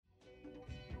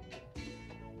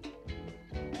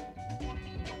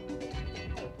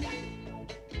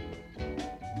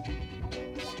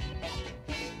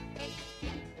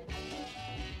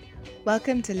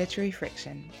Welcome to Literary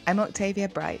Friction. I'm Octavia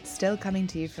Bright, still coming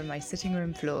to you from my sitting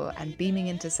room floor and beaming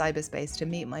into cyberspace to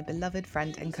meet my beloved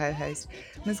friend and co-host,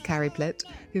 Ms. Carrie Plitt,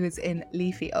 who is in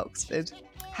leafy Oxford.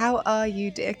 How are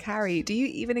you, dear Carrie? Do you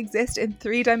even exist in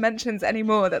 3 dimensions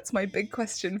anymore? That's my big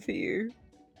question for you.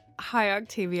 Hi,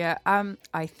 Octavia.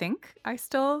 I think I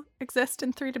still exist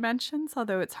in 3 dimensions,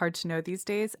 although it's hard to know these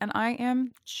days, and I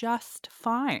am just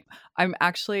fine. I'm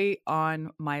actually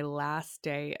on my last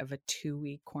day of a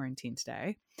 2-week quarantine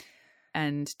today,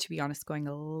 and to be honest, going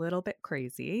a little bit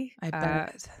crazy. I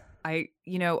bet.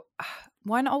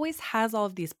 One always has all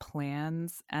of these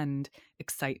plans and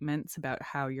excitements about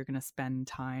how you're going to spend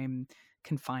time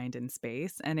confined in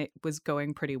space, and it was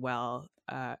going pretty well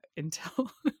until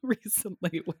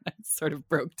recently when I sort of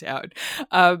broke down.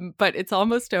 But it's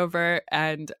almost over,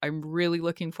 and I'm really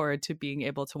looking forward to being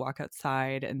able to walk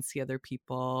outside and see other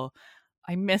people.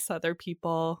 I miss other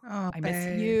people. Oh, I miss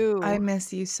babe. you. I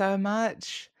miss you so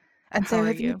much. And How so are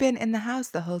have you you? been in the house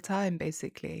the whole time,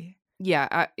 basically?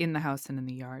 Yeah, in the house and in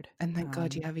the yard. And thank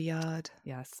God you have a yard.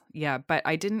 Yes. Yeah, but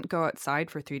I didn't go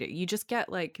outside for 3 days. You just get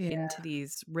like Yeah. into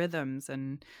these rhythms,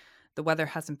 and the weather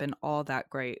hasn't been all that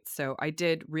great. So I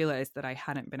did realize that I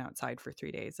hadn't been outside for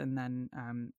 3 days, and then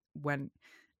went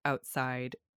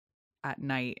outside at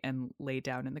night and lay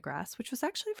down in the grass, which was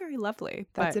actually very lovely,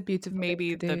 That's but a beautiful thing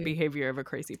maybe to the do. behavior of a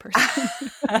crazy person.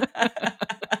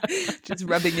 Just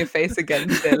rubbing your face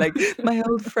against it like my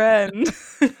old friend.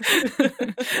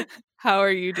 How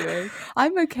are you doing?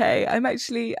 I'm okay.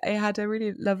 I had a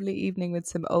really lovely evening with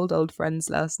some old friends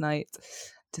last night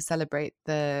to celebrate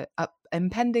the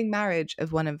impending marriage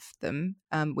of one of them,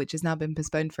 which has now been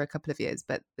postponed for a couple of years,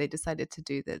 but they decided to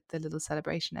do the little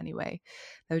celebration anyway.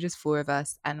 There were just 4 of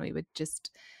us, and we were just,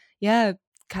 yeah,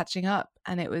 catching up,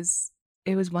 and it was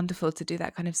wonderful to do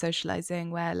that kind of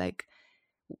socializing where like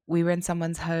we were in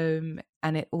someone's home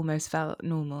and it almost felt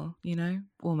normal,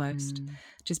 almost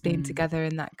just being together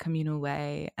in that communal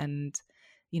way. And,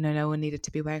 no one needed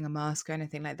to be wearing a mask or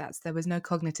anything like that. So there was no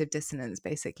cognitive dissonance,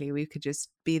 basically. We could just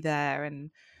be there. And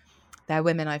they're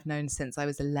women I've known since I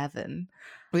was 11,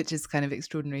 which is kind of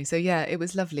extraordinary. So yeah, it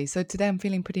was lovely. So today I'm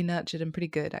feeling pretty nurtured and pretty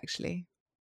good, actually.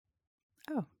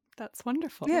 Oh, that's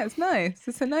wonderful. Yeah, it's nice.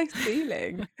 It's a nice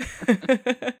feeling.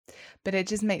 But it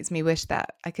just makes me wish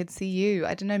that I could see you.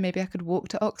 I don't know, maybe I could walk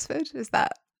to Oxford. Is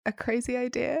that a crazy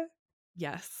idea?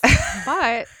 Yes.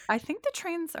 But I think the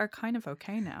trains are kind of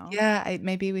okay now. Yeah,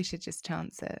 maybe we should just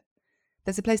chance it.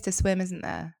 There's a place to swim, isn't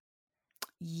there?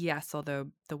 Yes, although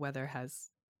the weather has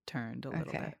turned a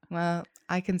little bit. Well,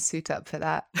 I can suit up for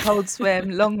that. Cold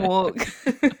swim, long walk.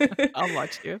 I'll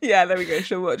watch you. Yeah, there we go.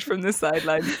 She'll watch from the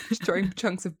sidelines, throwing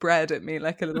chunks of bread at me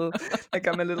like like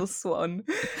I'm a little swan.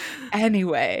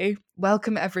 Anyway,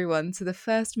 welcome everyone to the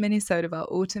first mini-sode of our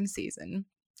autumn season.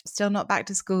 Still not back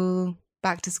to school.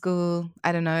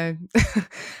 I don't know.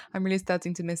 I'm really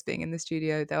starting to miss being in the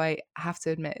studio, though I have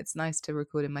to admit it's nice to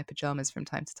record in my pajamas from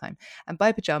time to time. And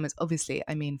by pajamas, obviously,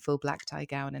 I mean full black tie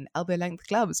gown and elbow-length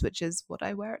gloves, which is what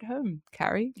I wear at home.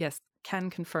 Carrie? Yes, can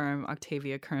confirm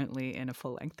Octavia currently in a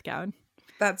full-length gown.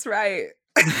 That's right.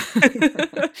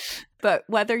 But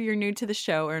whether you're new to the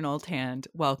show or an old hand,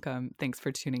 welcome. Thanks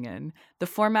for tuning in. The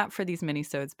format for these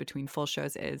mini-sodes between full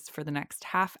shows is, for the next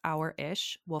half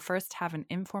hour-ish, we'll first have an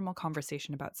informal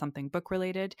conversation about something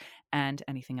book-related and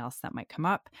anything else that might come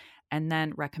up, and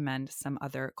then recommend some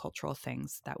other cultural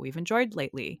things that we've enjoyed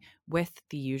lately, with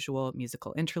the usual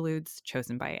musical interludes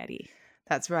chosen by Eddie.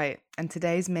 That's right. And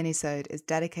today's mini-sode is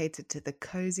dedicated to the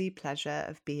cozy pleasure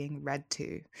of being read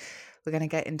to. We're going to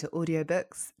get into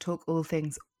audiobooks, talk all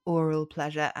things oral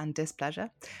pleasure and displeasure,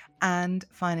 and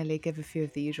finally give a few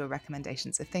of the usual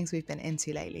recommendations of things we've been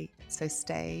into lately. So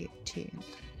stay tuned.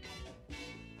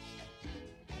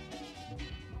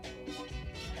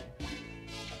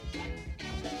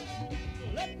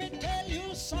 Let me tell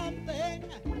you something.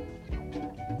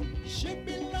 She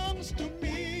belongs to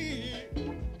me.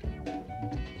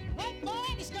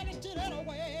 Nobody's gonna steal it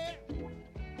away.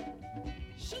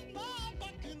 She's my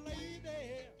lucky lady.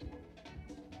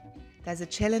 There's a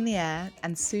chill in the air,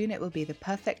 and soon it will be the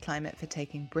perfect climate for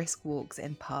taking brisk walks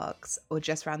in parks or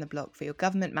just round the block for your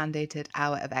government-mandated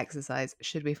hour of exercise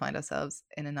should we find ourselves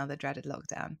in another dreaded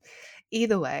lockdown.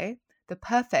 Either way, the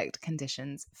perfect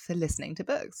conditions for listening to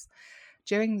books.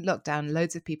 During lockdown,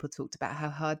 loads of people talked about how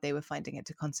hard they were finding it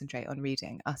to concentrate on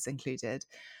reading, us included.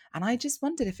 And I just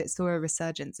wondered if it saw a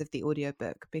resurgence of the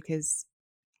audiobook, because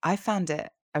I found it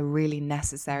a really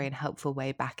necessary and helpful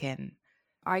way back in.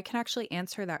 I can actually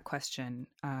answer that question,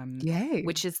 Yay.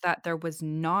 which is that there was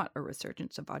not a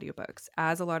resurgence of audiobooks,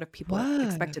 as a lot of people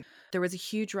expected. There was a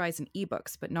huge rise in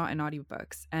ebooks, but not in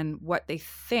audiobooks. And what they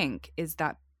think is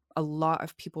that a lot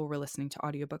of people were listening to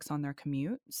audiobooks on their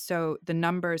commute. So the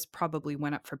numbers probably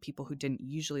went up for people who didn't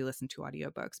usually listen to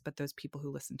audiobooks, but those people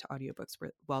who listened to audiobooks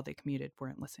while they commuted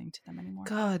weren't listening to them anymore.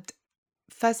 God,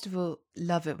 first of all,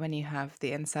 love it when you have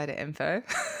the insider info.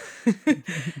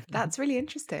 That's really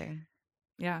interesting.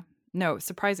 Yeah. No,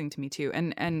 surprising to me too.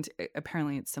 And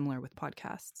apparently it's similar with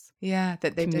podcasts. Yeah,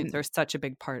 that they Commutes didn't. are such a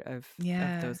big part of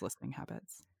those listening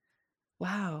habits.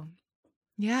 Wow.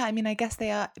 Yeah, I mean, I guess they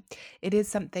are. It is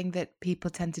something that people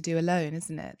tend to do alone,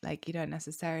 isn't it? Like, you don't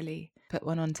necessarily put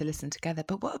one on to listen together.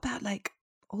 But what about like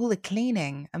all the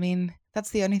cleaning? I mean,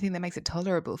 that's the only thing that makes it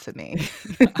tolerable for me.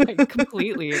 I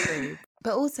completely agree.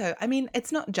 But also, I mean,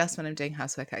 it's not just when I'm doing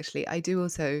housework, actually. I do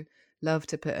also love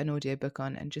to put an audiobook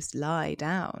on and just lie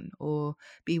down or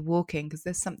be walking, because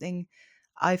there's something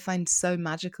I find so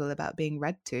magical about being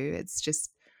read to. It's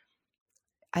just,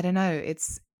 I don't know, it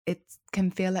can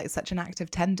feel like such an act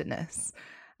of tenderness.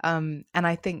 And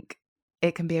I think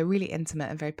it can be a really intimate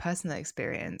and very personal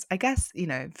experience. I guess, you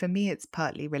know, for me, it's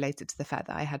partly related to the fact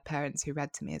that I had parents who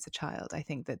read to me as a child. I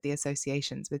think that the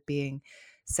associations with being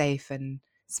safe and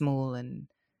small and,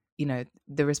 you know,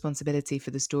 the responsibility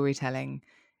for the storytelling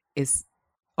is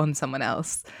on someone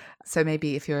else. So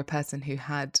maybe if you're a person who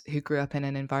grew up in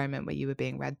an environment where you were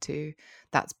being read to,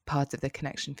 that's part of the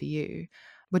connection for you.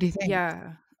 What do you think?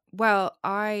 Yeah. Well,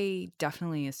 I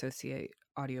definitely associate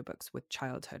audiobooks with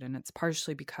childhood, and it's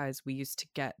partially because we used to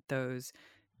get those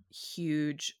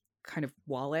huge kind of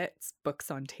wallets,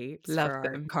 books on tapes Love for our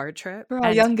them. car trip. For our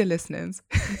And younger listeners,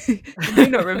 you may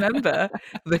not remember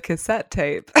the cassette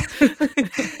tape.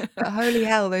 But holy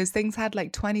hell, those things had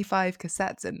like 25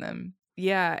 cassettes in them.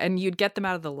 yeah, and you'd get them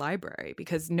out of the library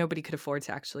because nobody could afford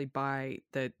to actually buy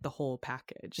the whole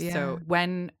package. Yeah. So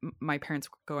when my parents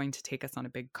were going to take us on a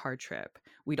big car trip,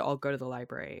 we'd all go to the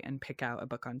library and pick out a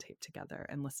book on tape together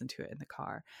and listen to it in the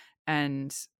car.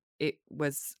 And it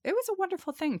was a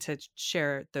wonderful thing to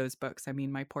share those books. I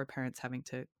mean, my poor parents having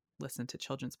to listen to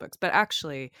children's books, but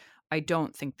actually I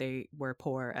don't think they were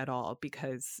poor at all,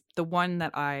 because the one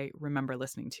that I remember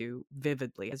listening to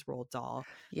vividly is Roald Dahl,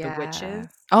 The Witches.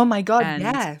 Oh my God, And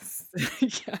yes.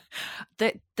 yeah,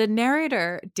 the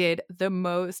narrator did the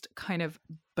most kind of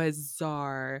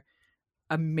bizarre,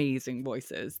 amazing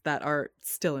voices that are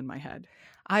still in my head.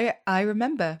 I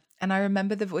remember, and I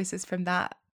remember the voices from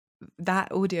that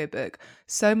audiobook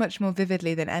so much more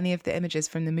vividly than any of the images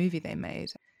from the movie they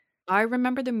made. I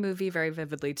remember the movie very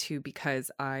vividly too,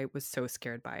 because I was so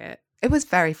scared by it. It was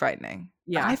very frightening.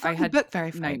 Yeah, I found the book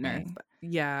very frightening. nightmares.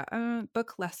 Yeah,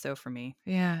 book less so for me.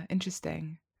 Yeah,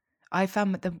 interesting. I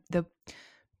found that the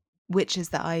witches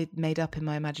that I made up in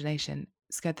my imagination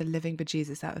scared the living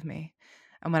bejesus out of me.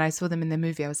 And when I saw them in the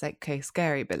movie, I was like, okay,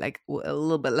 scary, but like a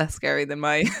little bit less scary than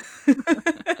my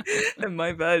than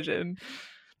my version.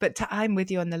 But I'm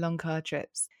with you on the long car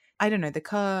trips. I don't know, the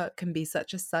car can be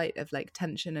such a site of like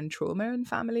tension and trauma in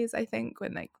families, I think,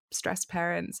 when like stressed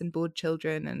parents and bored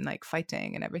children and like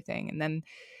fighting and everything. And then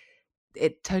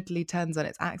it totally turns on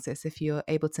its axis if you're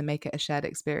able to make it a shared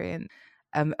experience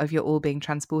of you're all being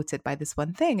transported by this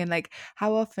one thing. And like,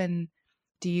 how often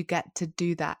do you get to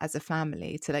do that as a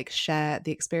family, to like share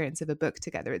the experience of a book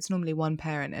together? It's normally one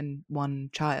parent and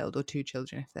one child, or two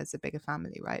children if there's a bigger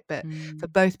family, right? But for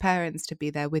both parents to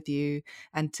be there with you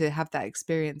and to have that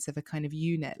experience of a kind of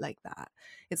unit like that,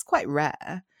 it's quite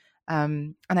rare.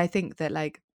 And I think that,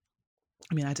 like,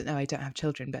 I mean, I don't know, I don't have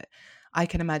children, but I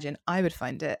can imagine I would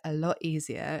find it a lot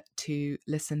easier to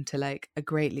listen to like a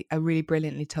really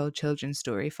brilliantly told children's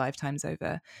story 5 times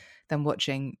over than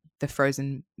watching the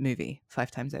Frozen movie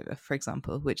 5 times over, for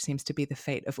example, which seems to be the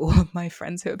fate of all of my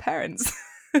friends who are parents.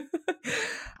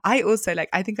 I also, like,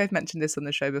 I think I've mentioned this on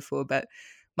the show before, but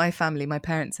my family, my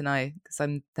parents and I, because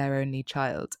I'm their only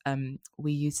child,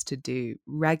 we used to do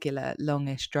regular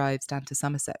longish drives down to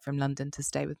Somerset from London to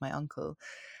stay with my uncle.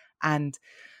 And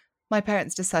my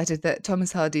parents decided that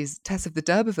Thomas Hardy's Tess of the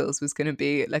D'Urbervilles was going to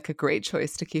be like a great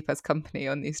choice to keep us company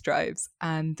on these drives.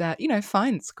 And, you know,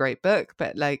 fine, it's a great book,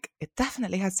 but like it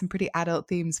definitely has some pretty adult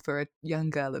themes for a young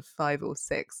girl of 5 or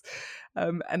 6.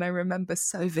 And I remember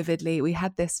so vividly, we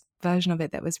had this version of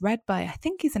it that was read by, I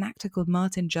think he's an actor called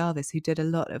Martin Jarvis, who did a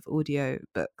lot of audio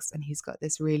books. And he's got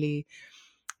this really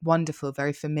wonderful,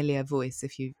 very familiar voice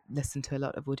if you listen to a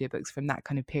lot of audiobooks from that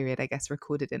kind of period, I guess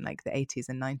recorded in like the 80s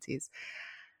and 90s.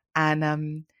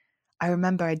 And I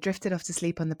remember I drifted off to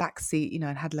sleep on the back seat, you know,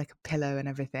 and had like a pillow and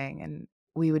everything. And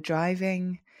we were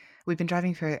driving. We'd been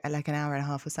driving for like an hour and a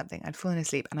half or something. I'd fallen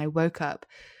asleep and I woke up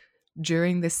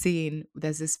during the scene,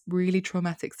 there's this really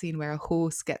traumatic scene where a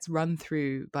horse gets run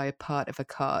through by a part of a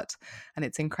cart, and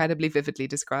it's incredibly vividly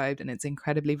described, and it's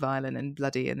incredibly violent and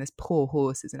bloody, and this poor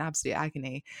horse is in absolute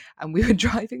agony. And we were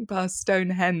driving past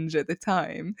Stonehenge at the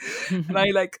time, and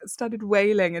I like started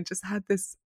wailing and just had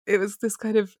this, it was this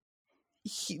kind of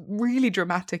really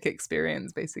dramatic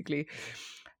experience basically.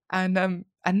 And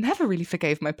I never really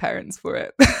forgave my parents for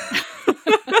it.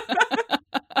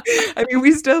 I mean,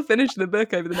 we still finished the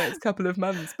book over the next couple of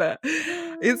months, but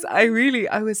I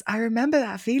remember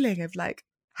that feeling of like,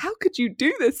 how could you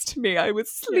do this to me? I was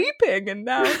sleeping and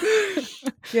now,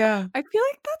 yeah. I feel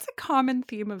like that's a common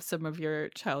theme of some of your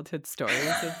childhood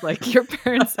stories, is like your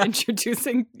parents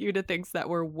introducing you to things that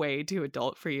were way too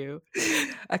adult for you.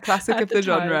 A classic At of the the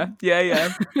genre. time.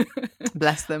 Yeah.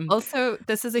 Bless them. Also,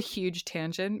 this is a huge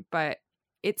tangent, but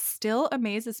it still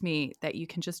amazes me that you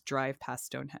can just drive past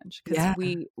Stonehenge, because Yeah.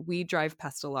 we drive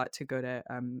past a lot to go to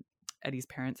Eddie's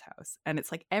parents' house, and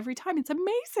it's like every time it's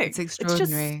amazing. It's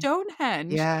extraordinary. It's just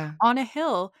Stonehenge Yeah. on a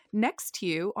hill next to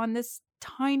you on this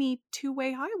tiny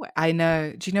two-way highway. I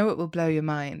know. Do you know what will blow your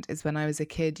mind is when I was a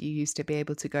kid, you used to be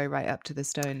able to go right up to the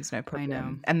stones, no problem.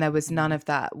 know. And there was I none know. of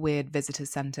that weird visitor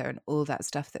centre and all that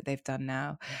stuff that they've done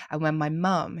now. And when my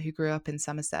mum, who grew up in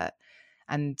Somerset,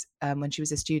 and when she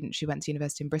was a student, she went to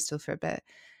university in Bristol for a bit,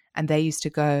 and they used to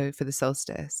go for the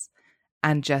solstice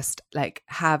and just like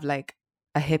have like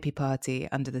a hippie party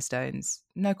under the stones,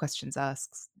 no questions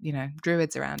asked, you know,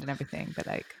 druids around and everything. But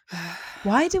like,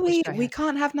 why do Wish we I had-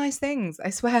 can't have nice things? I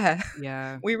swear.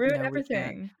 Yeah. We ruin No, we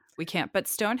everything. can't. We can't. But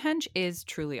Stonehenge is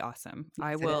truly awesome.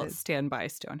 I Yes, it will is. stand by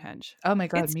Stonehenge. Oh my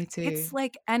God, It's, me too. It's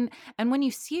like, and when you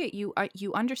see it,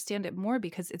 you understand it more,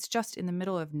 because it's just in the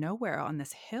middle of nowhere on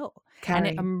this hill, and it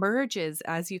Carrie, emerges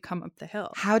as you come up the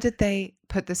hill. how did they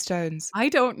put the stones? I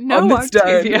don't know, the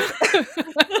Octavia.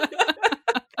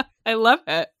 I love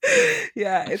it.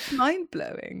 Yeah, it's mind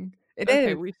blowing. It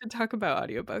Okay, is. we should talk about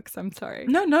audiobooks. I'm sorry.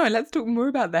 No, let's talk more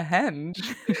about the henge.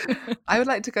 I would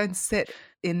like to go and sit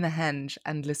in the henge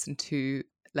and listen to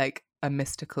like a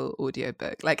mystical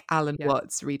audiobook, like Alan Yeah.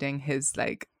 Watts reading his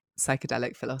like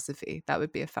psychedelic philosophy. That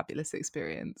would be a fabulous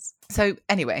experience. So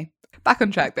anyway, back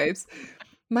on track, babes.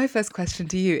 My first question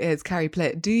to you is, Carrie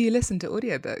Plitt, do you listen to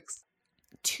audiobooks?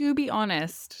 To be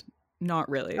honest, not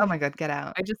really. Oh my God, get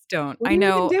out. I just don't. What I are you even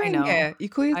know. I doing know. here? You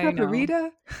call yourself a know.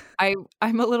 reader?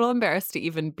 I'm a little embarrassed to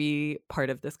even be part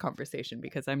of this conversation,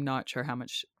 because I'm not sure how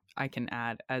much I can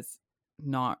add as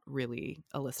not really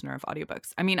a listener of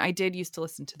audiobooks. I mean, I did used to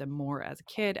listen to them more as a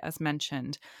kid, as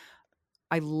mentioned.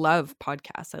 I love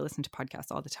podcasts. I listen to podcasts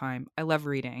all the time. I love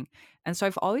reading. And so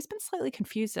I've always been slightly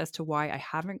confused as to why I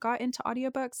haven't got into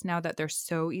audiobooks now that they're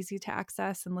so easy to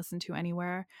access and listen to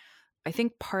anywhere. I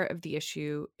think part of the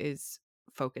issue is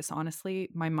focus, honestly.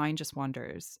 My mind just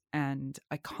wanders, and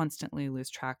I constantly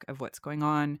lose track of what's going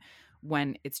on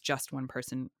when it's just one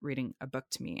person reading a book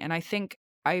to me. And I think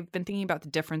I've been thinking about the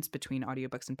difference between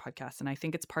audiobooks and podcasts, and I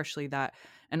think it's partially that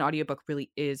an audiobook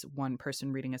really is one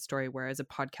person reading a story, whereas a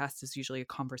podcast is usually a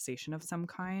conversation of some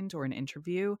kind or an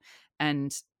interview,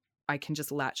 and I can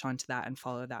just latch onto that and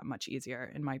follow that much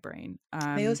easier in my brain.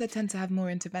 They also tend to have more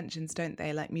interventions, don't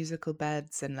they? Like musical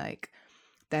beds, and like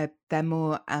they're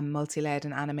more multi-layered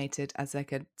and animated as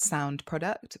like a sound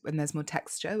product, and there's more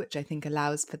texture, which I think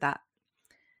allows for that.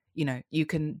 You know, you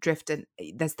can drift, and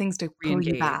there's things to pull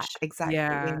you back. Re-engage. Exactly.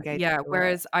 Re-engage Yeah. with the work.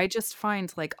 Whereas I just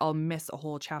find like I'll miss a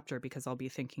whole chapter because I'll be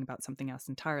thinking about something else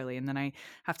entirely, and then I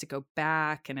have to go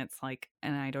back, and it's like,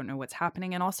 and I don't know what's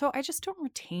happening. And also I just don't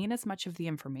retain as much of the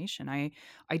information. I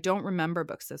don't remember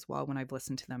books as well when I've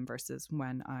listened to them versus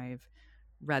when I've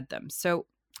read them. So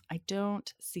I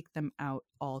don't seek them out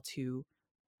all too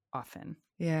often.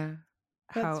 Yeah.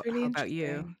 That's How really about you?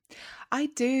 interesting. I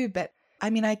do, but I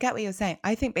mean, I get what you're saying.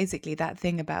 I think basically that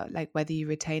thing about like whether you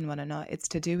retain one or not, it's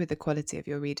to do with the quality of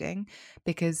your reading,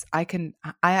 because I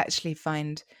actually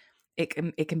find it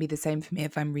can be the same for me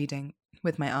if I'm reading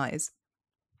with my eyes,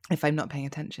 if I'm not paying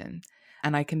attention,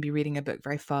 and I can be reading a book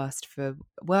very fast for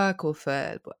work or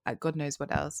for God knows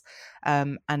what else,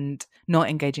 and not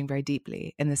engaging very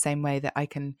deeply, in the same way that I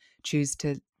can choose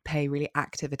to pay really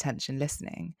active attention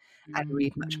listening and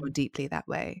read much more deeply that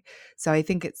way. So I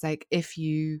think it's like, if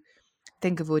you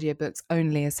think of audiobooks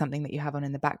only as something that you have on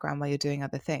in the background while you're doing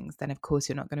other things, then of course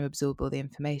you're not going to absorb all the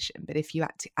information. But if you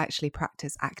actually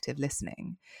practice active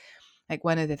listening, like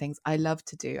one of the things I love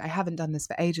to do, I haven't done this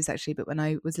for ages actually, but when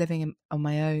I was living on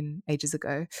my own ages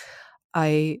ago,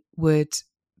 I would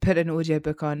put an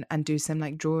audiobook on and do some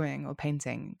like drawing or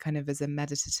painting kind of as a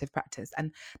meditative practice.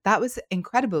 And that was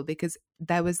incredible, because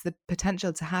there was the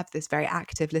potential to have this very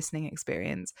active listening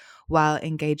experience while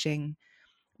engaging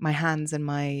my hands and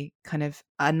my kind of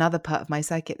another part of my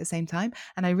psyche at the same time.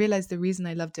 And I realized the reason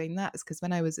I love doing that is because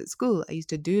when I was at school, I used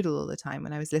to doodle all the time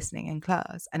when I was listening in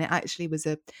class. And it actually was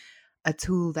a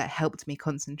tool that helped me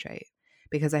concentrate,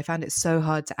 because I found it so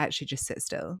hard to actually just sit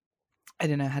still. I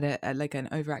don't know, had a like an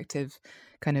overactive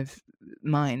kind of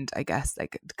mind, I guess.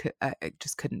 Like I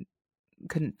just couldn't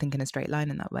think in a straight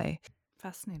line in that way.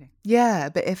 Fascinating. Yeah,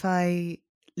 but if I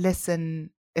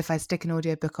stick an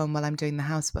audiobook on while I'm doing the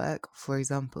housework, for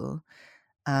example,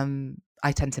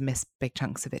 I tend to miss big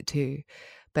chunks of it too.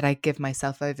 But I give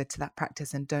myself over to that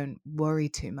practice and don't worry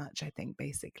too much, I think,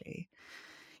 basically.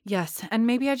 Yes, and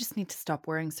maybe I just need to stop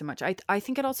worrying so much. I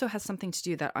think it also has something to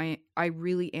do that I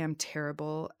really am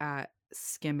terrible at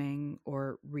skimming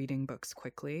or reading books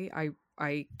quickly.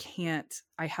 I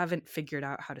haven't figured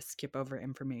out how to skip over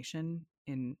information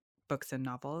in books and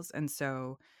novels, and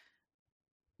so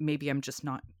maybe I'm just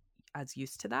not as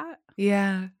used to that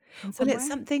Yeah. in some Well, way. it's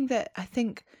something that I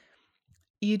think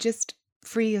you just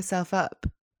free yourself up,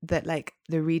 that like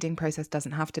the reading process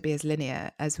doesn't have to be as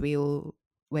linear as we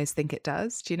always think it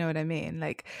does. Do you know what I mean?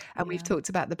 Like, and we've Yeah. talked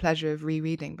about the pleasure of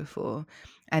rereading before.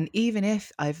 And even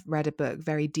if I've read a book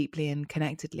very deeply and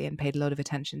connectedly and paid a lot of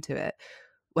attention to it,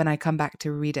 when I come back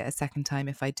to read it a second time,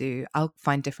 if I do, I'll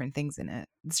find different things in it.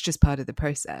 It's just part of the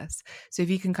process. So if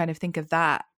you can kind of think of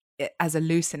that as a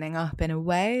loosening up in a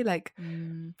way, like,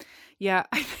 Yeah,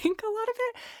 I think a lot of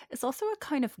it is also a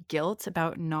kind of guilt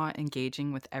about not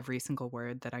engaging with every single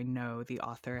word that I know the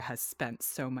author has spent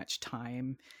so much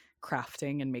time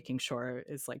crafting and making sure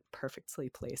is like perfectly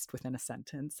placed within a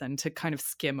sentence, and to kind of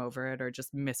skim over it or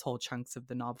just miss whole chunks of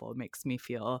the novel makes me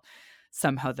feel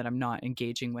somehow that I'm not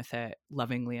engaging with it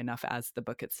lovingly enough as the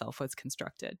book itself was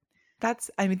constructed.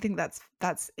 I mean, think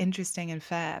that's interesting and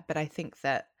fair, but I think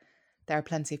that there are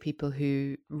plenty of people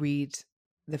who read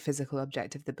the physical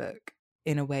object of the book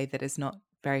in a way that is not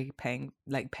very paying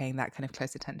that kind of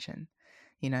close attention.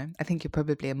 You know, I think you're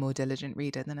probably a more diligent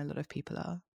reader than a lot of people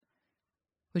are,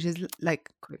 which is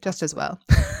like Quite just as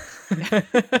possibly. well.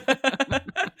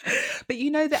 But you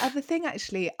know, the other thing,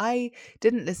 actually, I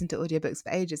didn't listen to audiobooks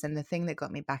for ages, and the thing that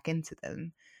got me back into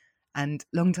them, and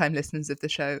long-time listeners of the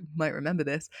show might remember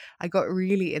this, I got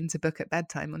really into Book at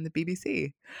Bedtime on the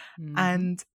BBC. Mhm.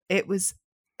 And it was,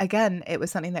 again, it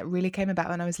was something that really came about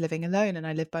when I was living alone, and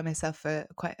I lived by myself for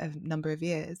quite a number of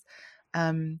years.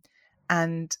 And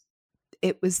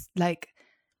it was like,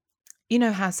 you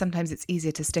know how sometimes it's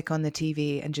easier to stick on the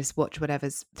TV and just watch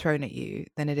whatever's thrown at you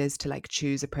than it is to like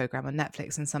choose a program on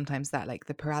Netflix. And sometimes that, like,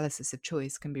 the paralysis of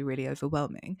choice can be really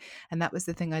overwhelming. And that was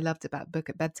the thing I loved about Book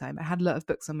at Bedtime. I had a lot of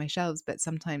books on my shelves, but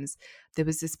sometimes there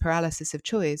was this paralysis of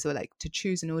choice, or like to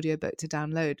choose an audiobook to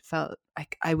download felt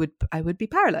like I would be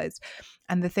paralyzed.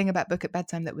 And the thing about Book at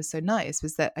Bedtime that was so nice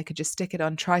was that I could just stick it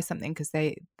on, try something, because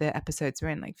the episodes were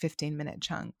in like 15-minute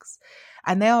chunks,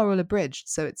 and they are all abridged.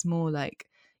 So it's more like,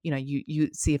 you know,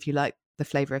 you see if you like the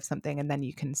flavor of something, and then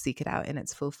you can seek it out in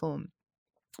its full form.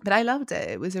 But I loved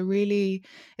it.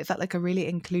 It felt like a really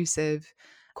inclusive,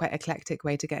 quite eclectic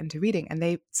way to get into reading.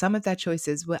 And some of their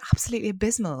choices were absolutely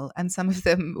abysmal, and some of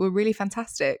them were really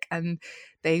fantastic, and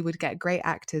they would get great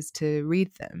actors to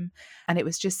read them. And it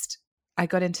was just, I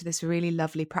got into this really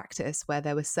lovely practice where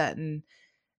there were certain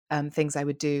things I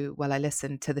would do while I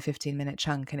listened to the 15-minute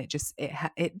chunk, and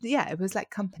it was like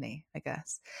company, I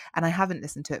guess. And I haven't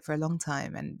listened to it for a long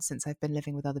time, and since I've been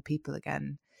living with other people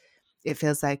again, it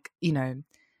feels like, you know,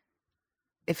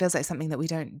 it feels like something that we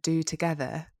don't do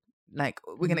together. Like,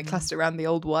 we're going to cluster around the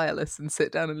old wireless and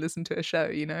sit down and listen to a show,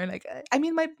 you know? Like, I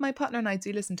mean, my partner and I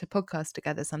do listen to podcasts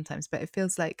together sometimes, but it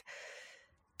feels like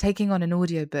taking on an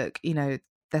audiobook, you know,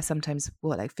 they're sometimes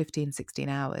like 15, 16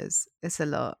 hours. It's a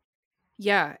lot.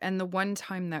 Yeah, and the one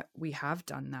time that we have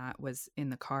done that was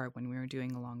in the car when we were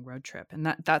doing a long road trip.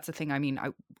 And that's the thing. I mean,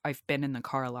 I've been in the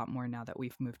car a lot more now that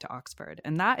we've moved to Oxford.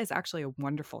 And that is actually a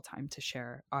wonderful time to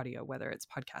share audio, whether it's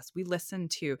podcasts. We listen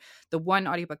to the one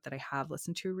audiobook that I have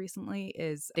listened to recently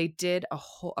is they did a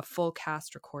full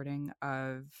cast recording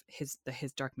of his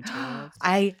Dark Materials.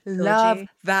 I love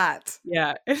that.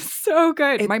 Yeah, it's so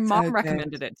good. It's My mom so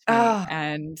recommended good. it to me. Oh.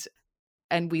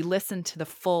 And we listened to the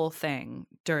full thing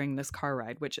during this car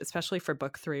ride, which especially for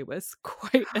book 3 was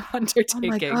quite an undertaking. Oh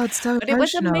my God, so but it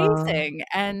was emotional. amazing.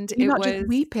 And You're it not was just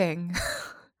weeping.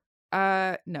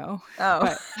 no.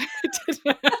 Oh.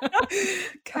 But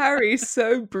Carrie's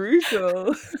so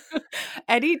brutal.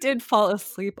 Eddie did fall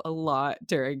asleep a lot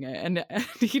during it, and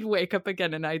he'd wake up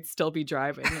again and I'd still be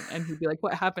driving, and he'd be like,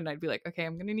 "What happened?" I'd be like, "Okay,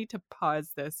 I'm gonna need to pause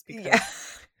this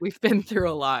because we've been through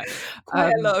a lot."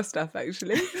 Quite a lot of stuff,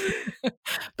 actually.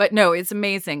 But no, it's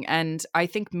amazing. And I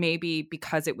think maybe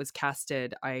because it was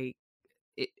casted,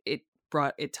 it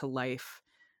brought it to life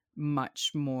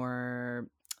much more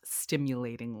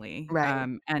stimulatingly.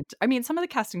 Right. And I mean, some of the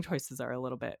casting choices are a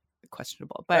little bit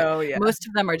questionable, but Oh yeah. most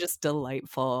of them are just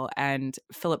delightful. And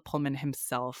Philip Pullman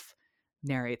himself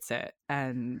narrates it,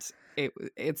 and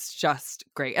it's just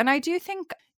great. And I do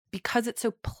think because it's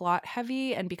so plot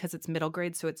heavy and because it's middle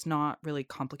grade, so it's not really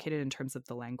complicated in terms of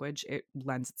the language, it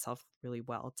lends itself really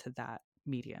well to that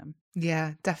medium.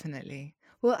 Yeah, definitely.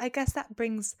 Well, I guess that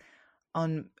brings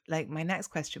on like my next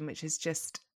question, which is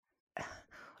just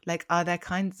like, are there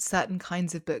certain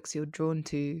kinds of books you're drawn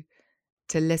to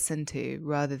listen to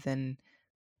rather than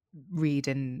read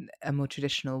in a more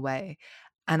traditional way?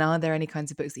 And are there any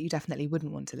kinds of books that you definitely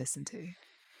wouldn't want to listen to?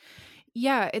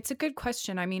 Yeah, it's a good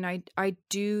question. I mean, I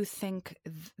do think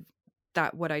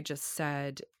that what I just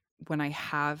said, when I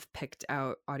have picked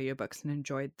out audiobooks and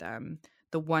enjoyed them,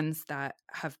 the ones that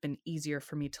have been easier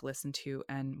for me to listen to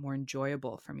and more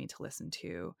enjoyable for me to listen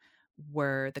to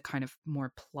were the kind of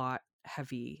more plot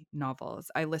heavy novels.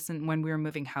 When we were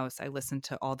moving house, I listened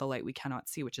to All the Light We Cannot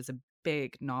See, which is a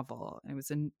big novel. It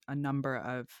was a number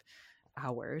of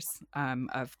hours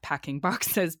of packing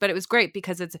boxes, but it was great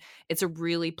because it's a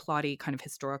really plotty kind of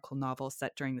historical novel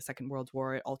set during the Second World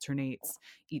War. It alternates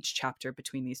each chapter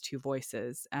between these two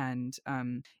voices, and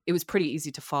it was pretty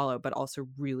easy to follow, but also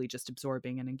really just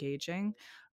absorbing and engaging.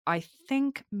 I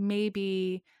think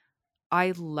maybe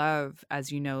I love,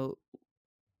 as you know,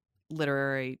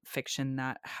 literary fiction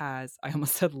that has, I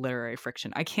almost said literary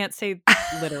friction. I can't say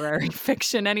literary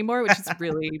fiction anymore, which is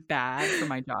really bad for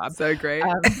my job. So great.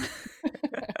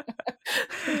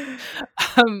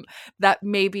 That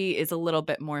maybe is a little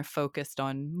bit more focused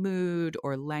on mood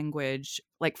or language.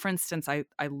 Like, for instance, I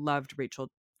loved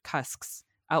Rachel Cusk's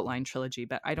Outline trilogy,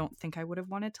 but I don't think I would have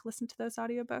wanted to listen to those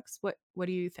audiobooks. What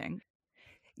do you think?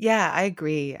 Yeah, I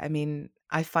agree. I mean,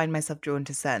 I find myself drawn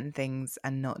to certain things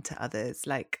and not to others.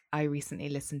 Like, I recently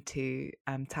listened to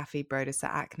Taffy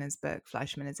Brodesser-Akner's book,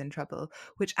 Fleischman is in Trouble,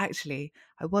 which actually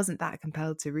I wasn't that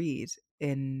compelled to read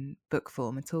in book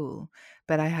form at all.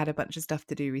 But I had a bunch of stuff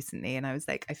to do recently, and I was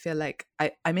like, I feel like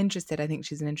I'm interested. I think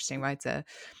she's an interesting writer.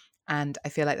 And I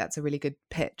feel like that's a really good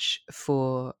pitch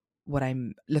for what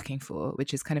I'm looking for,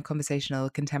 which is kind of conversational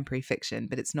contemporary fiction,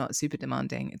 but it's not super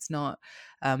demanding. It's not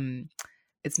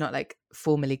like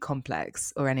formally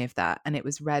complex or any of that. And it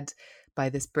was read by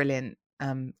this brilliant,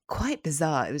 quite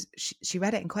bizarre. It was she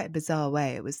read it in quite a bizarre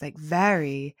way. It was like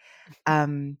very,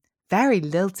 very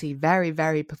lilty, very,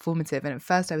 very performative. And at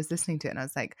first I was listening to it and I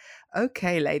was like,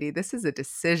 okay, lady, this is a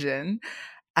decision.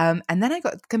 And then I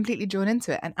got completely drawn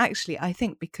into it. And actually, I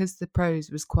think because the prose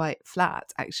was quite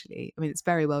flat, actually, I mean, it's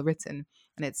very well written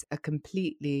and it's a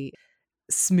completely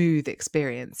smooth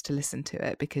experience to listen to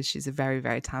it because she's a very,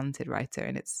 very talented writer,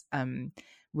 and it's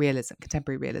realism,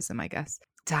 contemporary realism, I guess.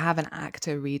 To have an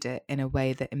actor read it in a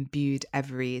way that imbued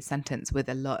every sentence with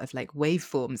a lot of like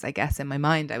waveforms, I guess in my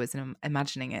mind I was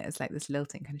imagining it as like this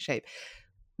lilting kind of shape,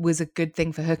 was a good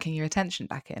thing for hooking your attention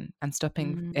back in and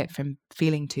stopping it from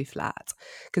feeling too flat,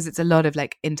 because it's a lot of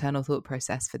like internal thought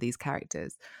process for these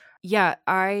characters. Yeah,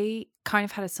 I kind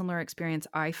of had a similar experience.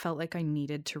 I felt like I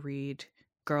needed to read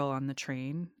Girl on a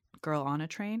Train.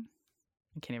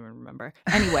 I can't even remember.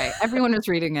 Anyway, everyone was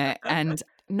reading it, and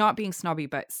not being snobby,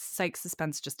 but psych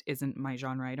suspense just isn't my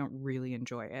genre. I don't really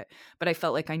enjoy it, but I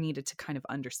felt like I needed to kind of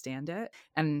understand it.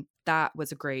 And that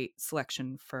was a great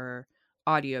selection for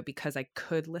audio because I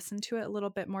could listen to it a little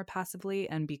bit more passively.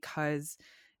 And because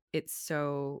it's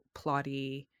so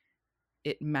plotty,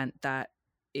 it meant that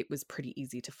it was pretty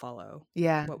easy to follow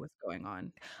what was going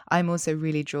on. I'm also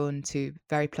really drawn to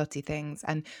very plotty things.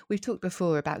 And we've talked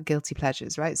before about guilty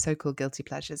pleasures, right? So-called guilty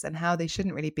pleasures, and how they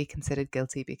shouldn't really be considered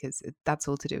guilty because that's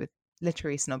all to do with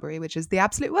literary snobbery, which is the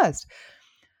absolute worst.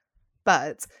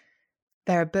 But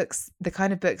there are books, the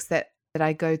kind of books that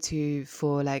I go to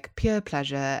for like pure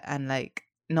pleasure and like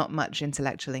not much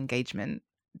intellectual engagement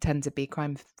tend to be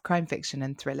crime fiction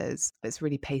and thrillers. It's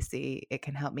really pacey. It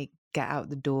can help me get out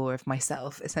the door of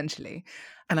myself, essentially.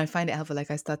 And I find it helpful. Like,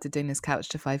 I started doing this Couch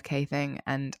to 5K thing,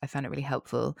 and I found it really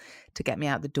helpful to get me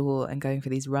out the door and going for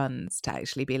these runs to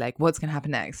actually be like, what's going to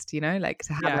happen next? You know, like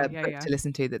to have a book to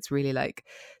listen to that's really like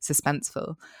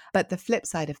suspenseful. But the flip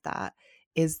side of that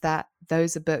is that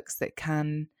those are books that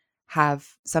can have,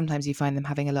 sometimes you find them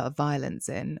having a lot of violence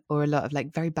in, or a lot of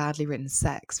like very badly written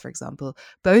sex, for example,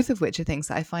 both of which are things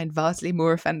that I find vastly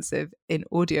more offensive in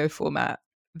audio format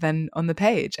than on the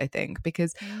page, I think,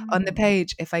 because on the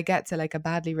page, if I get to like a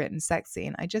badly written sex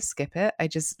scene, I just skip it. I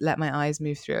just let my eyes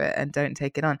move through it and don't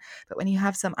take it on. But when you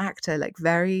have some actor like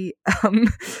very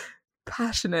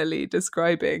passionately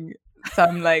describing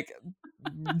some like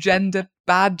gender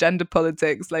bad gender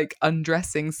politics, like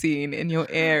undressing scene in your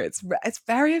ear. It's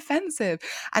very offensive.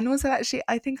 And also, actually,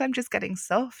 I think I'm just getting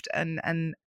soft and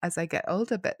as I get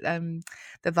older, but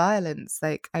the violence,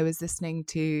 like I was listening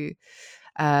to,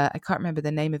 I can't remember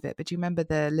the name of it, but do you remember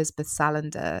the Elizabeth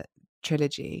Salander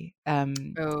trilogy?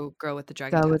 Oh, Girl with the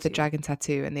Dragon Girl with the Tattoo. Dragon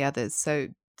Tattoo and the others. So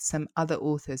some other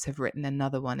authors have written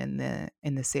another one in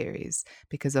the series,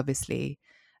 because obviously,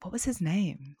 what was his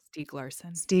name? Stieg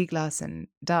Larsson. Stieg Larsson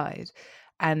died.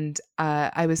 And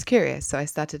I was curious, so I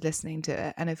started listening to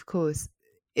it. And of course,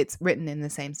 it's written in the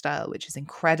same style, which is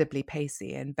incredibly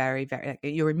pacey and very, very, like,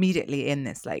 you're immediately in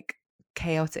this like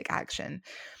chaotic action.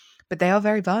 But they are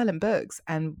very violent books.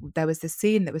 And there was this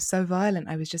scene that was so violent,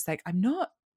 I was just like, I'm not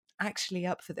actually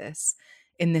up for this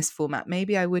in this format.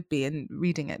 Maybe I would be in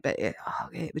reading it, but it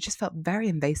just felt very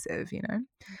invasive, you know?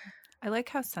 I like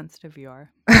how sensitive you are.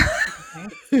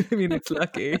 I mean, it's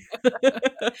lucky.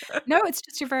 No, it's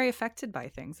just you're very affected by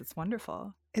things. It's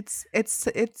wonderful. It's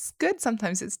good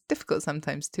sometimes. It's difficult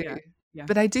sometimes too. Yeah.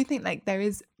 But I do think like there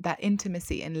is that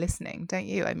intimacy in listening, don't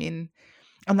you? I mean,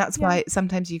 and that's Yeah. why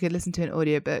sometimes you could listen to an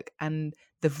audiobook and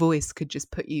the voice could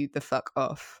just put you the fuck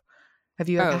off. Have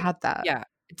you ever had that? Yeah,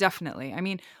 definitely. I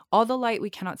mean, All the Light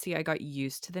We Cannot See, I got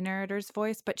used to the narrator's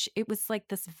voice, but it was like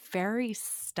this very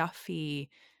stuffy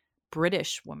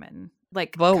British woman.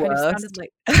 Like, The kind of worst. sounded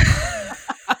like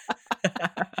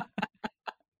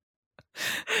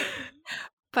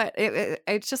but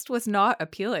it just was not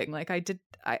appealing. Like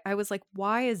I was like,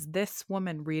 why is this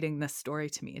woman reading this story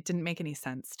to me? It didn't make any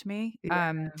sense to me.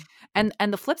 Yeah. And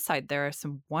the flip side, there are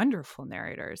some wonderful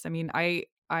narrators. I mean, I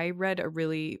read a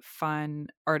really fun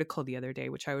article the other day,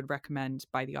 which I would recommend,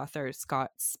 by the author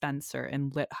Scott Spencer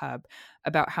in LitHub,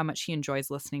 about how much he enjoys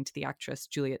listening to the actress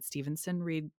Juliet Stevenson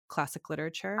read classic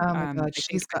literature. Oh my God, I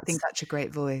she's got think such a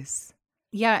great voice.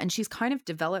 yeah, and she's kind of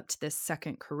developed this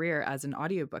second career as an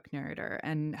audiobook narrator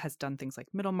and has done things like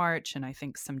Middlemarch and I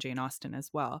think some Jane Austen as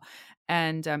well.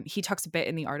 And he talks a bit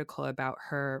in the article about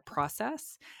her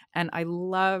process. And I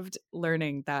loved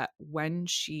learning that when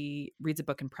she reads a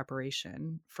book in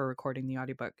preparation for recording the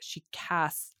audiobook, she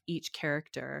casts each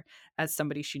character as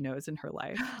somebody she knows in her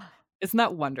life. Isn't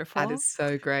that wonderful? That is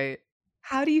so great.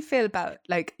 How do you feel about,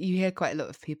 like, you hear quite a lot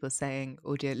of people saying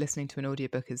listening to an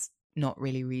audiobook is not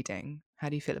really reading. How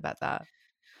do you feel about that?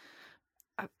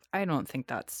 I don't think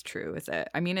that's true, is it?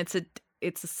 I mean, it's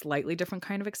a slightly different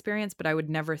kind of experience, but I would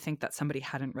never think that somebody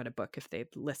hadn't read a book if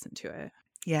they'd listened to it.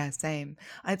 Yeah, same.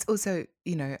 It's also,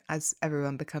 as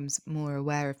everyone becomes more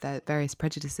aware of their various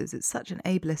prejudices, it's such an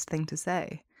ableist thing to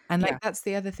say. And like Yeah. that's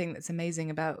the other thing that's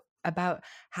amazing about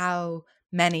how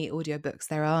many audiobooks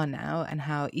there are now and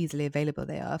how easily available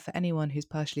they are for anyone who's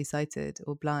partially sighted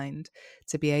or blind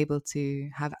to be able to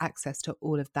have access to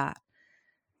all of that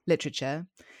literature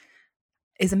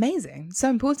is amazing. So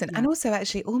important. Yeah. And also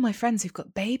actually all my friends who've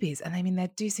got babies, and I mean there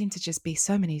do seem to just be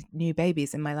so many new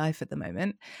babies in my life at the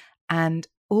moment, and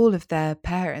all of their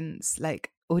parents,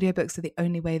 like, audiobooks are the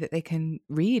only way that they can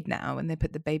read now, and they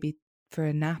put the baby for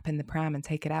a nap in the pram and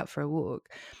take it out for a walk.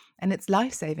 And it's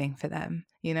life-saving for them,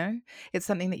 It's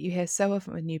something that you hear so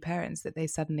often with new parents, that they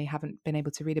suddenly haven't been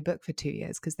able to read a book for 2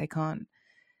 years because they can't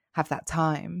have that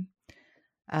time.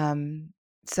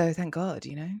 So thank God,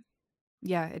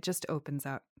 Yeah, it just opens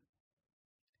up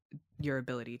your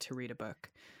ability to read a book.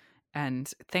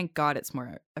 And thank God it's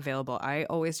more available. I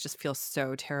always just feel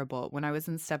so terrible. When I was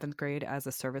in 7th grade as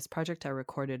a service project, I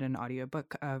recorded an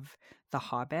audiobook of The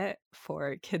Hobbit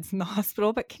for kids in the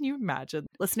hospital. But can you imagine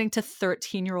listening to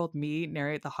 13-year-old me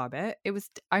narrate The Hobbit?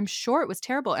 I'm sure it was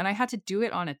terrible. And I had to do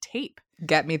it on a tape.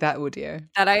 Get me that audio.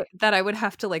 That I would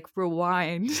have to like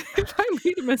rewind if I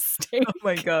made a mistake. Oh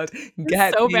my God.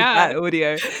 Get so me bad. that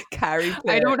audio. Carrie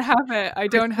I don't have it. I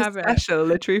don't have it. Special,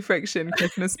 Literary Friction,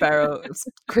 Christmas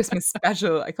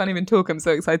special. I can't even talk. I'm so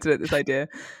excited at this idea.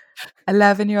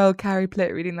 11-year-old Carrie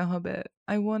Plitt reading The Hobbit.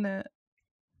 I want it.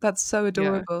 That's so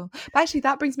adorable. Yeah. But actually,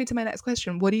 that brings me to my next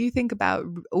question. What do you think about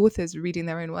authors reading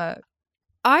their own work?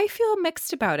 I feel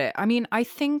mixed about it. I mean, I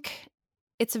think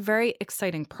it's a very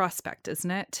exciting prospect,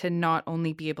 isn't it? To not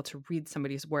only be able to read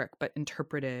somebody's work, but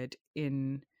interpret it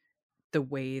in the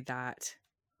way that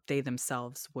they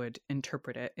themselves would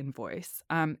interpret it in voice.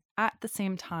 At the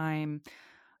same time,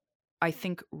 I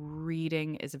think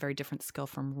reading is a very different skill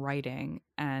from writing,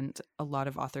 and a lot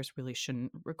of authors really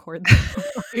shouldn't record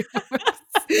their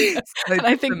and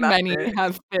I think many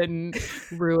have been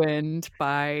ruined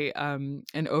by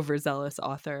an overzealous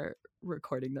author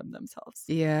recording them themselves.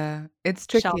 Yeah, it's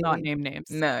tricky. Shall not name names.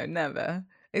 No, never.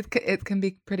 It can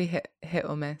be pretty hit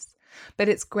or miss. But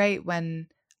it's great when,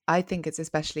 I think it's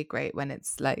especially great when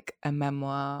it's like a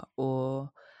memoir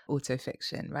or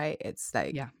autofiction, right? It's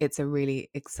like, Yeah. it's a really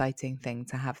exciting thing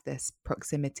to have this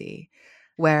proximity.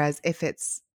 Whereas if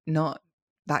it's not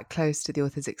that close to the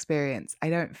author's experience, I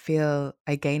don't feel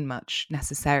I gain much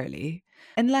necessarily,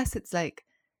 unless it's like,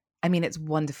 I mean, it's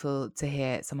wonderful to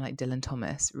hear someone like Dylan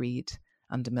Thomas read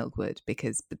Under Milkwood,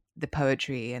 because the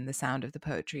poetry and the sound of the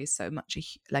poetry is so much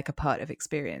like a part of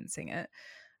experiencing it.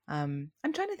 I'm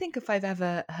trying to think if I've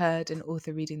ever heard an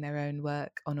author reading their own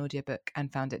work on audiobook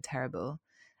and found it terrible.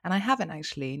 And I haven't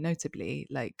actually, notably,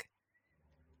 like,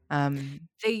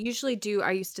 They usually do.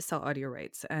 I used to sell audio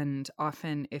rights, and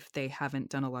often if they haven't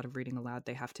done a lot of reading aloud,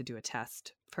 they have to do a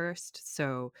test first.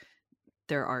 So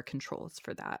there are controls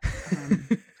for that.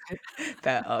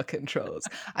 there are controls.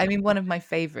 I mean, one of my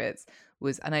favorites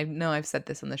was, and I know I've said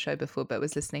this on the show before, but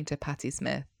was listening to Patti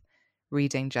Smith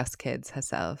reading Just Kids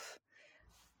herself,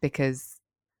 because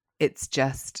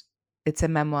it's a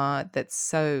memoir that's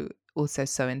so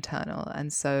internal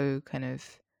and so kind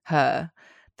of her,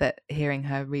 that hearing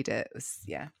her read it was,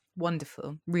 yeah,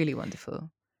 wonderful, really wonderful.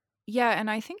 Yeah, and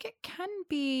I think it can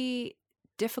be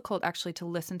difficult actually to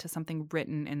listen to something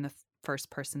written in the first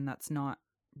person that's not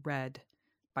read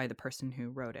by the person who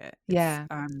wrote it. Yeah,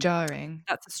 jarring.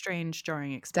 That's a strange,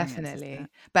 jarring experience. Definitely.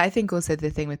 But I think also the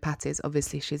thing with Patty is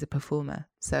obviously she's a performer.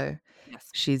 So Yes.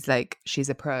 she's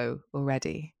a pro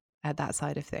already at that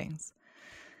side of things.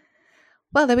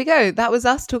 Well, there we go. That was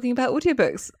us talking about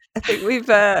audiobooks. I think we've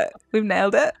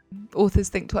nailed it. Authors,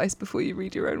 think twice before you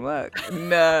read your own work.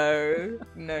 No.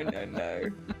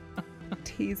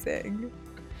 Teasing.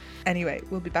 Anyway,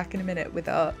 we'll be back in a minute with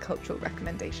our cultural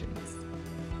recommendations.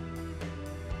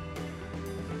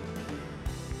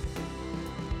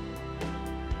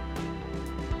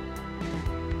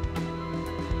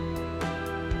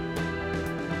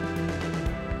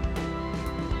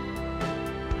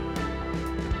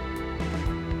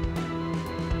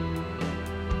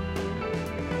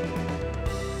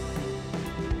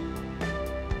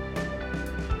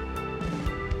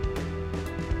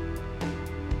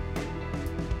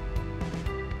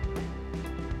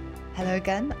 Hello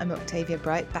again, I'm Octavia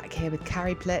Bright, back here with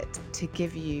Carrie Plitt to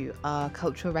give you our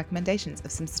cultural recommendations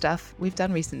of some stuff we've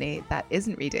done recently that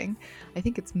isn't reading. I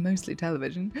think it's mostly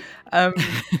television,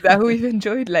 that we've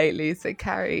enjoyed lately. So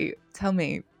Carrie, tell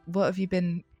me, what have you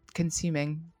been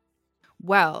consuming?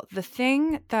 Well, the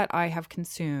thing that I have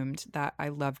consumed that I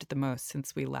loved the most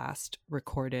since we last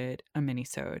recorded a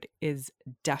minisode is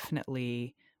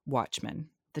definitely Watchmen,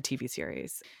 the TV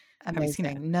series. Amazing. Have you seen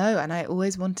it? No, and I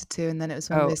always wanted to, and then it was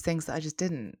one of those things that I just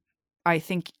didn't. I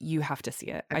think you have to see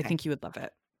it. Okay. I think you would love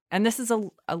it. And this is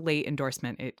a late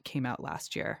endorsement. It came out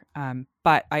last year,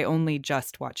 but I only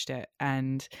just watched it,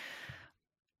 and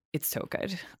it's so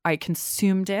good. I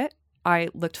consumed it. I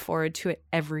looked forward to it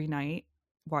every night,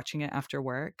 watching it after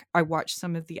work. I watched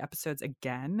some of the episodes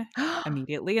again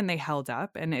immediately, and they held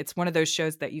up. And it's one of those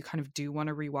shows that you kind of do want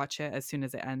to rewatch it as soon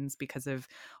as it ends because of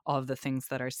all of the things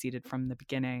that are seeded from the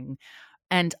beginning.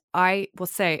 And I will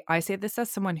say, I say this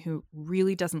as someone who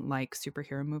really doesn't like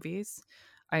superhero movies.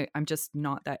 I'm just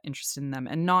not that interested in them,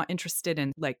 and not interested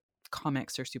in like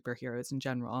comics or superheroes in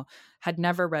general. Had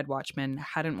never read Watchmen,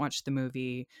 hadn't watched the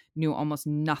movie, knew almost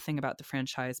nothing about the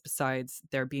franchise besides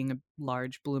there being a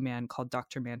large blue man called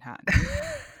Dr. Manhattan.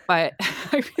 But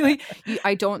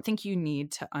I don't think you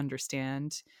need to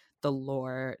understand the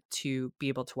lore to be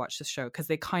able to watch the show, because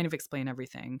they kind of explain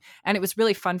everything. And it was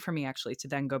really fun for me actually to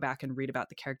then go back and read about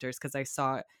the characters, because I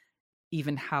saw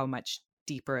even how much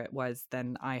deeper it was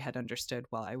than I had understood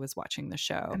while I was watching the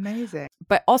show. Amazing.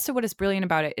 But also what is brilliant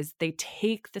about it is they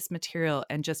take this material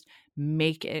and just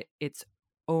make it its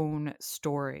own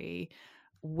story,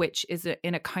 which is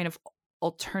in a kind of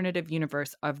alternative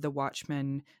universe of the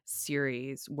Watchmen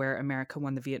series, where America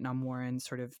won the Vietnam War and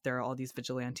sort of there are all these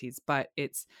vigilantes, but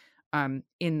it's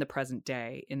in the present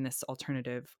day in this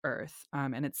alternative Earth.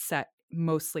 And it's set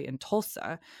mostly in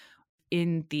Tulsa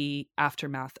in the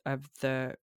aftermath of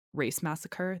the race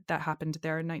massacre that happened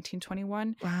there in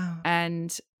 1921. Wow.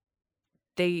 And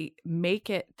they make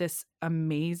it this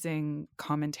amazing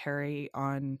commentary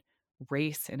on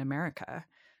race in America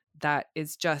that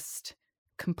is just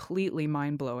completely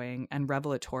mind-blowing and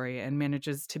revelatory, and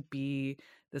manages to be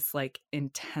this like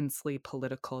intensely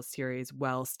political series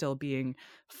while still being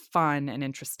fun and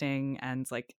interesting and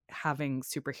like having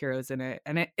superheroes in it,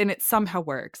 and it somehow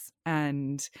works.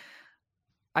 And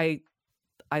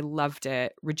I loved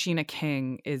it. Regina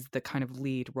King is the kind of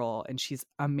lead role, and she's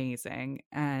amazing.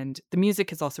 And the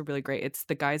music is also really great. It's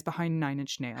the guys behind Nine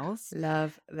Inch Nails.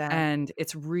 Love that. And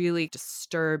it's really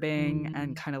disturbing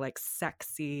and kind of like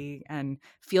sexy, and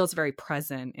feels very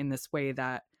present in this way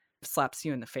that slaps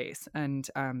you in the face. And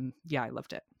yeah, I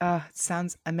loved it. It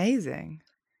sounds amazing.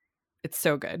 It's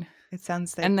so good. It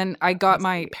sounds like And then I got must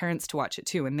my be- parents to watch it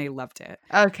too, and they loved it.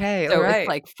 Okay, all So right. it's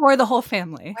like for the whole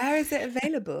family. Where is it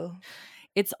available?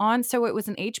 It's on, so it was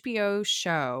an HBO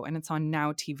show, and it's on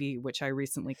Now TV, which I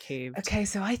recently caved. Okay,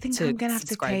 so I think to I'm gonna have to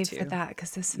subscribe cave for to. that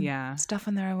because there's some Yeah. stuff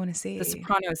on there I want to The see.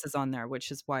 Sopranos is on there,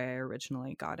 which is why I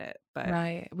originally got it. But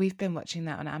Right, we've been watching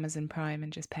that on Amazon Prime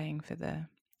and just paying for the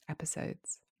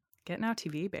episodes. get Now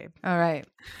TV, babe. All right,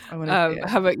 I want to see it.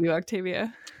 How about you,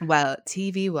 Octavia? Well,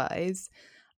 TV wise,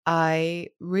 I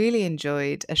really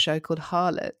enjoyed a show called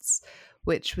Harlots,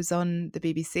 which was on the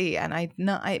BBC, and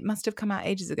it must have come out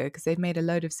ages ago because they've made a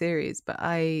load of series, but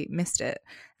I missed it,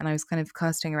 and I was kind of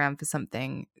casting around for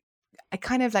something I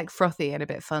kind of like frothy and a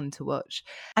bit fun to watch,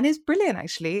 and it's brilliant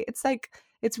actually.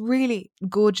 It's really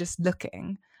gorgeous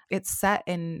looking. It's set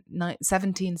in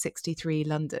 1763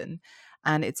 London,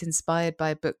 and it's inspired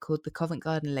by a book called The Covent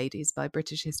Garden Ladies by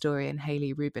British historian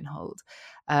Hayley Rubenhold.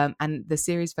 And the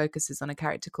series focuses on a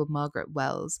character called Margaret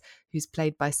Wells, who's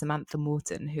played by Samantha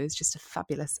Morton, who is just a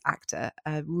fabulous actor,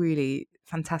 a really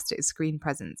fantastic screen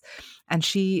presence. And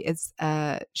she's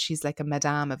like a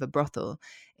madame of a brothel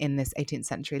in this 18th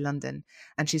century London,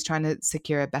 and she's trying to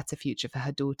secure a better future for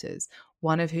her daughters,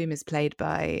 one of whom is played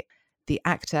by the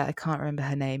actor, I can't remember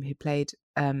her name, who played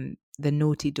the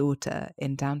naughty daughter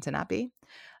in Downton Abbey.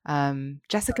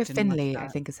 Jessica didn't watch Finley, I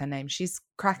that. think is her name. She's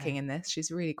cracking in this.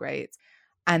 She's really great.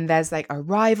 And there's like a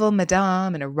rival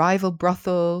madame and a rival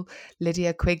brothel,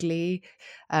 Lydia Quigley.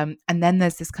 And then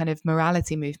there's this kind of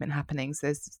morality movement happening. So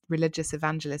there's religious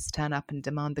evangelists turn up and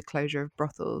demand the closure of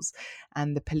brothels,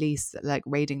 and the police like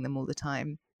raiding them all the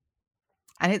time.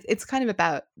 And it's kind of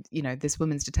about, this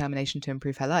woman's determination to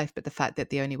improve her life, but the fact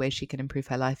that the only way she can improve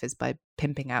her life is by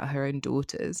pimping out her own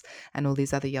daughters and all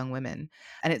these other young women.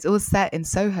 And it's all set in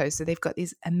Soho. So they've got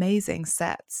these amazing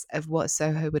sets of what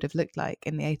Soho would have looked like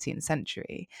in the 18th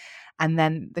century. And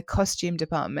then the costume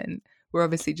department were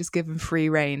obviously just given free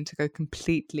rein to go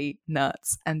completely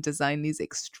nuts and design these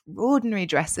extraordinary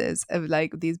dresses of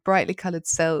like these brightly colored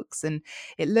silks, and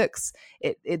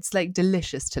it's like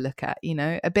delicious to look at,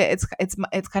 a bit.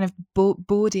 It's kind of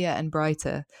bawdier and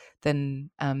brighter than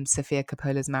Sofia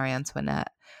Coppola's Marie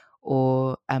Antoinette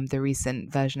or the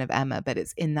recent version of Emma, but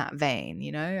it's in that vein,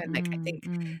 and like I think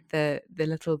the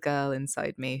little girl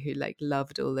inside me who like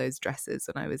loved all those dresses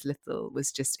when I was little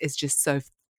is just so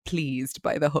pleased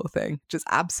by the whole thing, just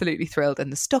absolutely thrilled.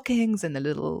 And the stockings and the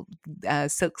little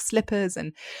silk slippers,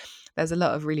 and there's a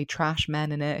lot of really trash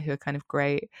men in it who are kind of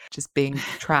great, just being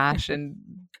trash and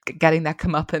getting their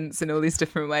comeuppance in all these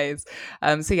different ways.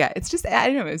 So yeah, it's just, I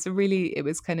don't know, it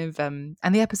was kind of and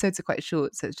the episodes are quite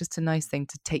short, so it's just a nice thing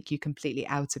to take you completely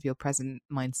out of your present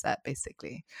mindset,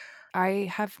 basically.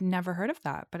 I have never heard of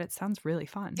that, but it sounds really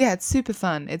fun. Yeah, it's super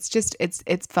fun. It's just it's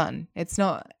fun. It's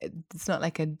not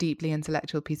like a deeply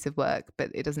intellectual piece of work,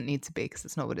 but it doesn't need to be because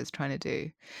it's not what it's trying to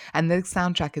do. And the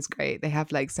soundtrack is great. They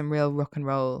have like some real rock and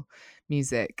roll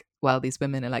music while these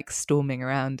women are like storming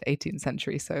around 18th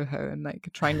century Soho and like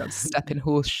trying not to step in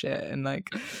horse shit and like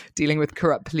dealing with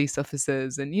corrupt police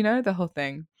officers and the whole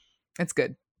thing. It's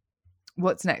good.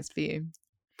 What's next for you?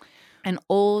 An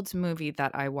old movie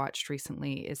that I watched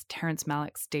recently is Terrence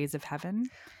Malick's Days of Heaven.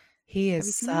 He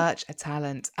is such a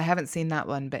talent. I haven't seen that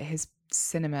one, but his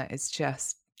cinema is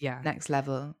just next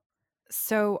level.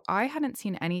 So I hadn't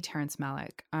seen any Terrence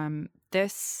Malick.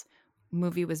 This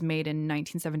movie was made in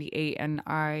 1978, and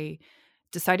I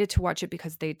decided to watch it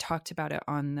because they talked about it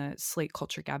on the Slate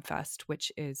Culture Gabfest,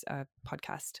 which is a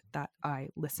podcast that I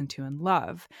listen to and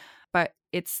love. But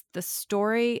it's the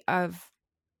story of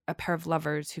a pair of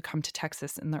lovers who come to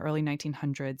Texas in the early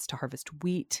 1900s to harvest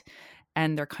wheat,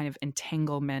 and their kind of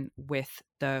entanglement with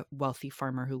the wealthy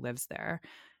farmer who lives there.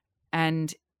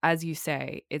 And as you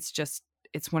say, it's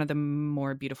one of the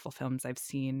more beautiful films I've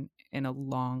seen in a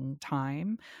long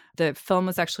time. The film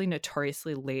was actually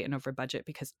notoriously late and over budget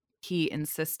because he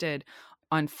insisted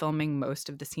on filming most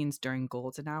of the scenes during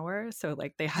golden hour. So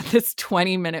like they had this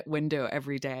 20-minute window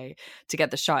every day to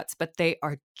get the shots, but they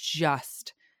are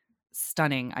just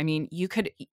stunning. I mean, you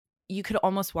could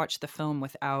almost watch the film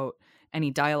without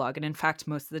any dialogue, and in fact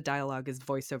most of the dialogue is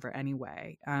voiceover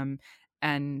anyway.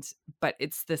 But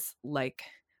it's this like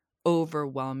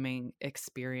overwhelming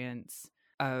experience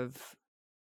of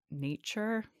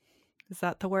nature. Is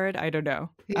that the word? I don't know.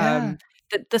 Yeah.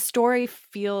 The story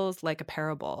feels like a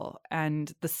parable,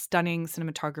 and the stunning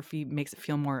cinematography makes it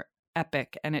feel more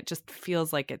epic, and it just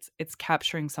feels like it's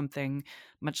capturing something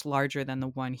much larger than the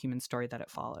one human story that it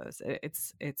follows.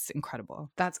 It's incredible.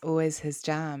 That's always his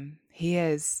jam. He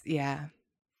is,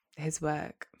 his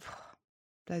work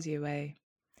blows you away.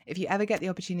 if you ever get the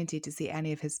opportunity to see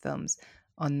any of his films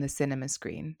on the cinema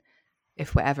screen,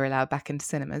 if we're ever allowed back into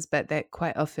cinemas, but they're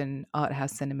quite often art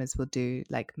house cinemas will do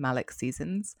like Malick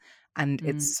seasons, and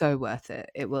it's so worth it.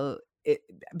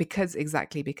 Because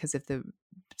of the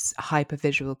hyper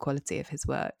visual quality of his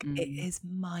work. It is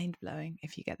mind blowing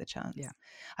if you get the chance. Yeah,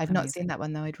 I've not seen that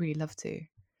one though. I'd really love to.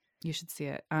 You should see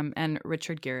it. And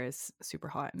Richard Gere is super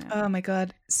hot in it. Oh my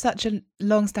god, such a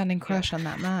long-standing crush on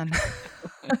that man.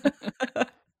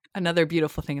 Another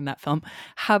beautiful thing in that film.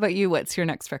 How about you? What's your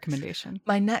next recommendation?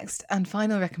 My next and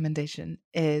final recommendation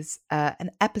is an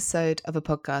episode of a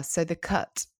podcast. So the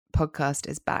Cut podcast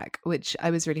is back, which I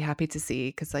was really happy to see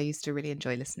because I used to really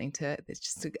enjoy listening to it. It's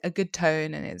just a good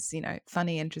tone, and it's, you know,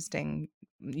 funny, interesting,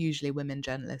 usually women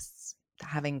journalists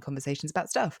having conversations about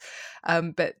stuff.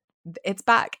 But it's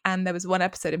back, and there was one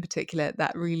episode in particular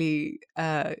that really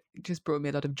just brought me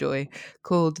a lot of joy,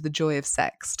 called The Joy of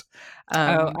Sext.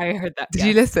 I heard that. Did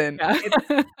you listen? Yeah.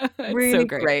 It's really so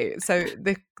great. So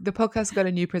the podcast got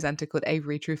a new presenter called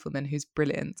Avery Trufelman, who's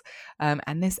brilliant,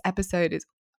 and this episode is,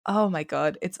 oh my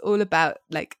god, it's all about,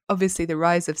 like, obviously the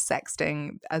rise of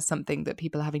sexting as something that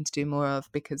people are having to do more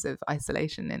of because of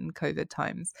isolation in COVID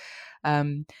times,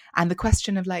 and the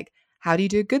question of, like, how do you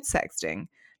do good sexting?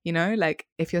 You know, like,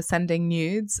 if you're sending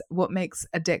nudes, what makes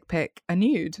a dick pic a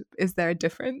nude? Is there a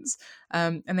difference?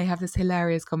 And they have this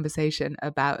hilarious conversation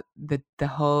about the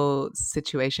whole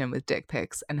situation with dick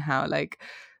pics, and how, like,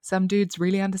 some dudes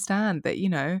really understand that, you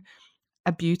know,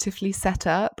 a beautifully set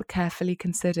up, carefully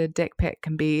considered dick pic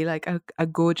can be like a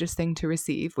gorgeous thing to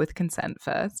receive with consent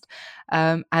first.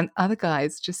 And other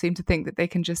guys just seem to think that they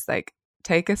can just, like,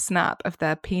 take a snap of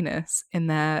their penis in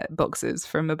their boxes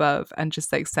from above and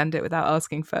just, like, send it without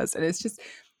asking first. And it's just,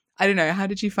 I don't know, how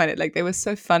did you find it? Like, they were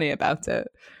so funny about it.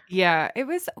 Yeah, it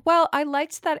was, well, I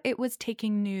liked that it was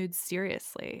taking nudes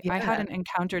seriously. Yeah. I hadn't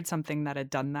encountered something that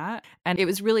had done that. And it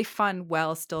was really fun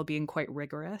while still being quite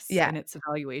rigorous in its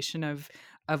evaluation of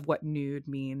what nude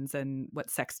means and what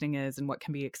sexting is and what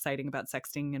can be exciting about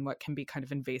sexting and what can be kind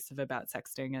of invasive about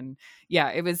sexting. And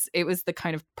yeah, it was the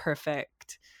kind of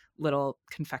perfect little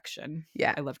confection.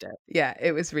 Yeah, I loved it. Yeah,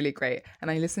 it was really great.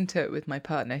 And I listened to it with my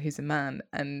partner, who's a man,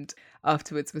 and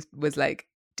afterwards was like,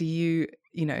 do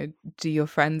your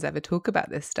friends ever talk about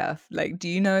this stuff? Like, do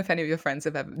you know if any of your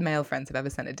male friends have ever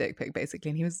sent a dick pic, basically?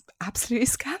 And he was absolutely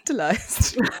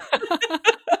scandalized.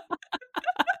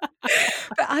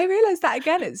 But I realized that,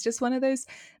 again, it's just one of those,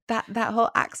 that whole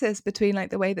axis between, like,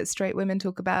 the way that straight women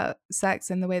talk about sex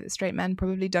and the way that straight men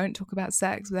probably don't talk about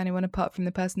sex with anyone apart from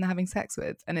the person they're having sex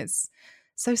with. And it's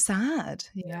so sad.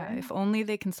 Yeah, if only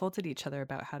they consulted each other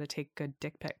about how to take good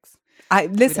dick pics. Listen,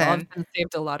 we'd all have been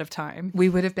saved a lot of time. We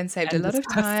would have been saved a lot of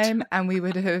time, and we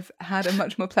would have had a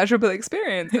much more pleasurable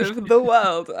experience of the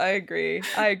world. I agree.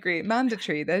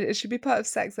 Mandatory. It should be part of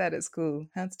sex ed at school.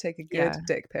 How to take a good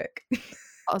dick pic.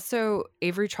 Also,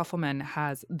 Avery Trufelman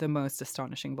has the most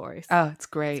astonishing voice. Oh, it's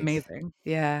great. It's amazing.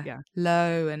 Yeah.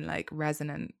 Low and, like,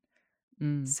 resonant.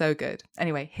 So good.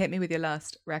 Anyway, hit me with your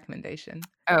last recommendation.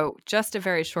 Oh, just a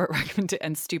very short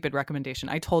and stupid recommendation.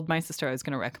 I told my sister I was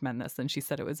going to recommend this, and she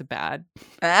said it was a bad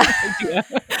idea.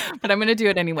 But I'm going to do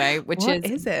it anyway. What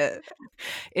is it?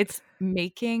 It's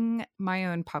making my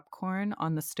own popcorn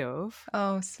on the stove.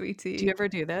 Oh, sweetie. Do you ever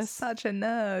do this? Such a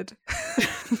nerd.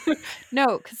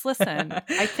 No, because listen,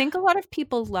 I think a lot of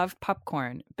people love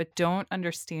popcorn, but don't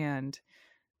understand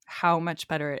how much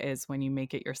better it is when you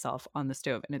make it yourself on the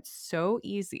stove. And it's so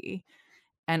easy.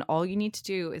 And all you need to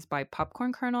do is buy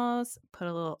popcorn kernels, put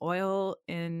a little oil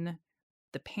in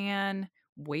the pan,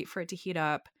 wait for it to heat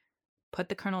up, put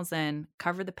the kernels in,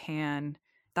 cover the pan.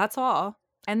 That's all.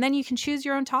 And then you can choose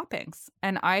your own toppings.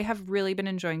 And I have really been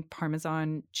enjoying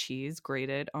Parmesan cheese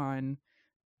grated on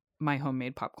my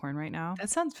homemade popcorn right now. That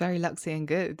sounds very luxy and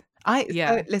good.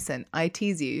 So, listen, I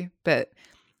tease you, but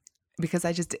because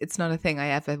it's not a thing I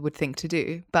ever would think to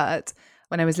do. But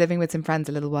when I was living with some friends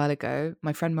a little while ago,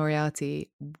 my friend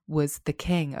Moriarty was the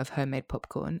king of homemade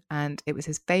popcorn, and it was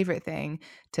his favorite thing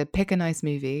to pick a nice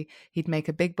movie. He'd make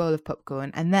a big bowl of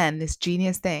popcorn, and then this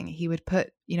genius thing, he would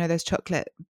put, you know, those chocolate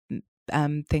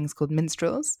things called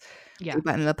minstrels. Yeah. In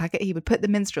a little packet. He would put the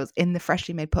minstrels in the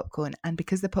freshly made popcorn, and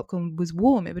because the popcorn was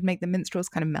warm, it would make the minstrels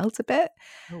kind of melt a bit.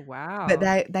 Oh wow. But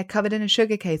they're covered in a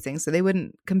sugar casing, so they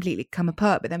wouldn't completely come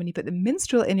apart. But then when you put the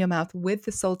minstrel in your mouth with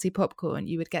the salty popcorn,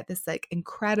 you would get this, like,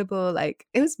 incredible, like,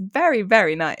 it was very,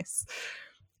 very nice.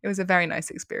 It was a very nice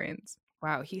experience.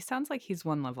 Wow, he sounds like he's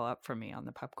one level up for me on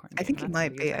the popcorn game. I think he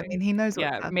might be. I mean, he knows what.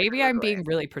 Yeah, maybe I'm being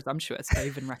really presumptuous by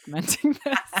even recommending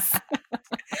this.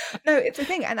 No, it's a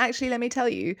thing. And actually, let me tell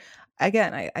you,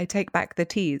 again, I take back the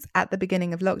tease. At the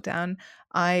beginning of lockdown,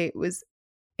 I was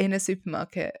in a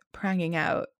supermarket pranging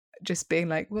out, just being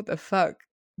like, what the fuck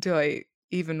do I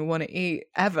even want to eat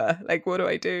ever? Like, what do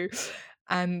I do?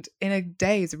 And in a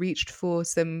daze reached for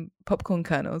some popcorn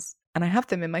kernels, and I have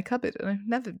them in my cupboard, and I've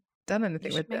never done You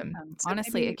anything should with make them. them. So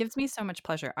Honestly, maybe it gives me so much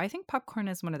pleasure. I think popcorn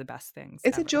is one of the best things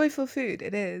it's a ever. joyful food.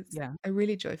 It is Yeah. a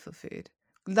really joyful food.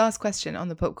 Last question on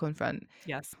the popcorn front.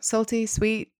 Yes. Salty,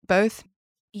 sweet, both?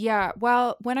 Yeah.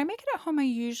 Well, when I make it at home, I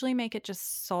usually make it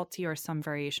just salty or some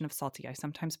variation of salty. I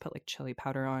sometimes put like chili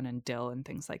powder on and dill and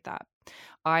things like that.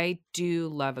 I do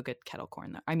love a good kettle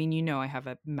corn, though. I mean, you know, I have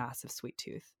a massive sweet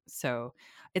tooth. So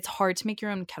it's hard to make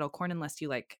your own kettle corn unless you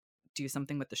like do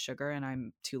something with the sugar, and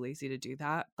I'm too lazy to do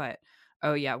that. But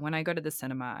oh yeah, when I go to the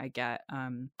cinema, I get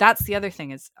that's the other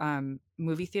thing is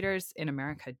movie theaters in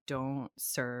America don't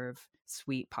serve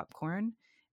sweet popcorn.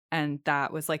 And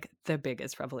that was like the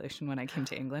biggest revelation when I came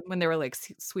to England, when they were like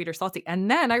sweet or salty. And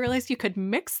then I realized you could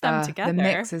mix them The together.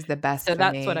 mix is the best So for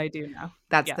that's what me. I do now.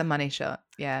 That's Yeah. the money shot.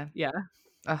 Yeah. Yeah.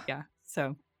 Ugh. Yeah.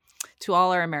 So to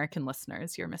all our American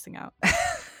listeners, you're missing out.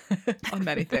 On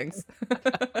many things.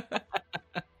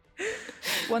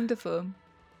 Wonderful.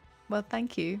 Well,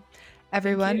 thank you.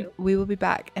 Everyone, you. we will be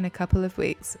back in a couple of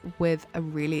weeks with a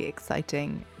really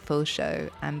exciting full show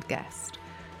and guest.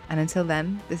 And until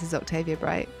then, this is Octavia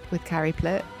Bright with Carrie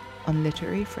Plitt on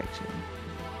Literary Friction.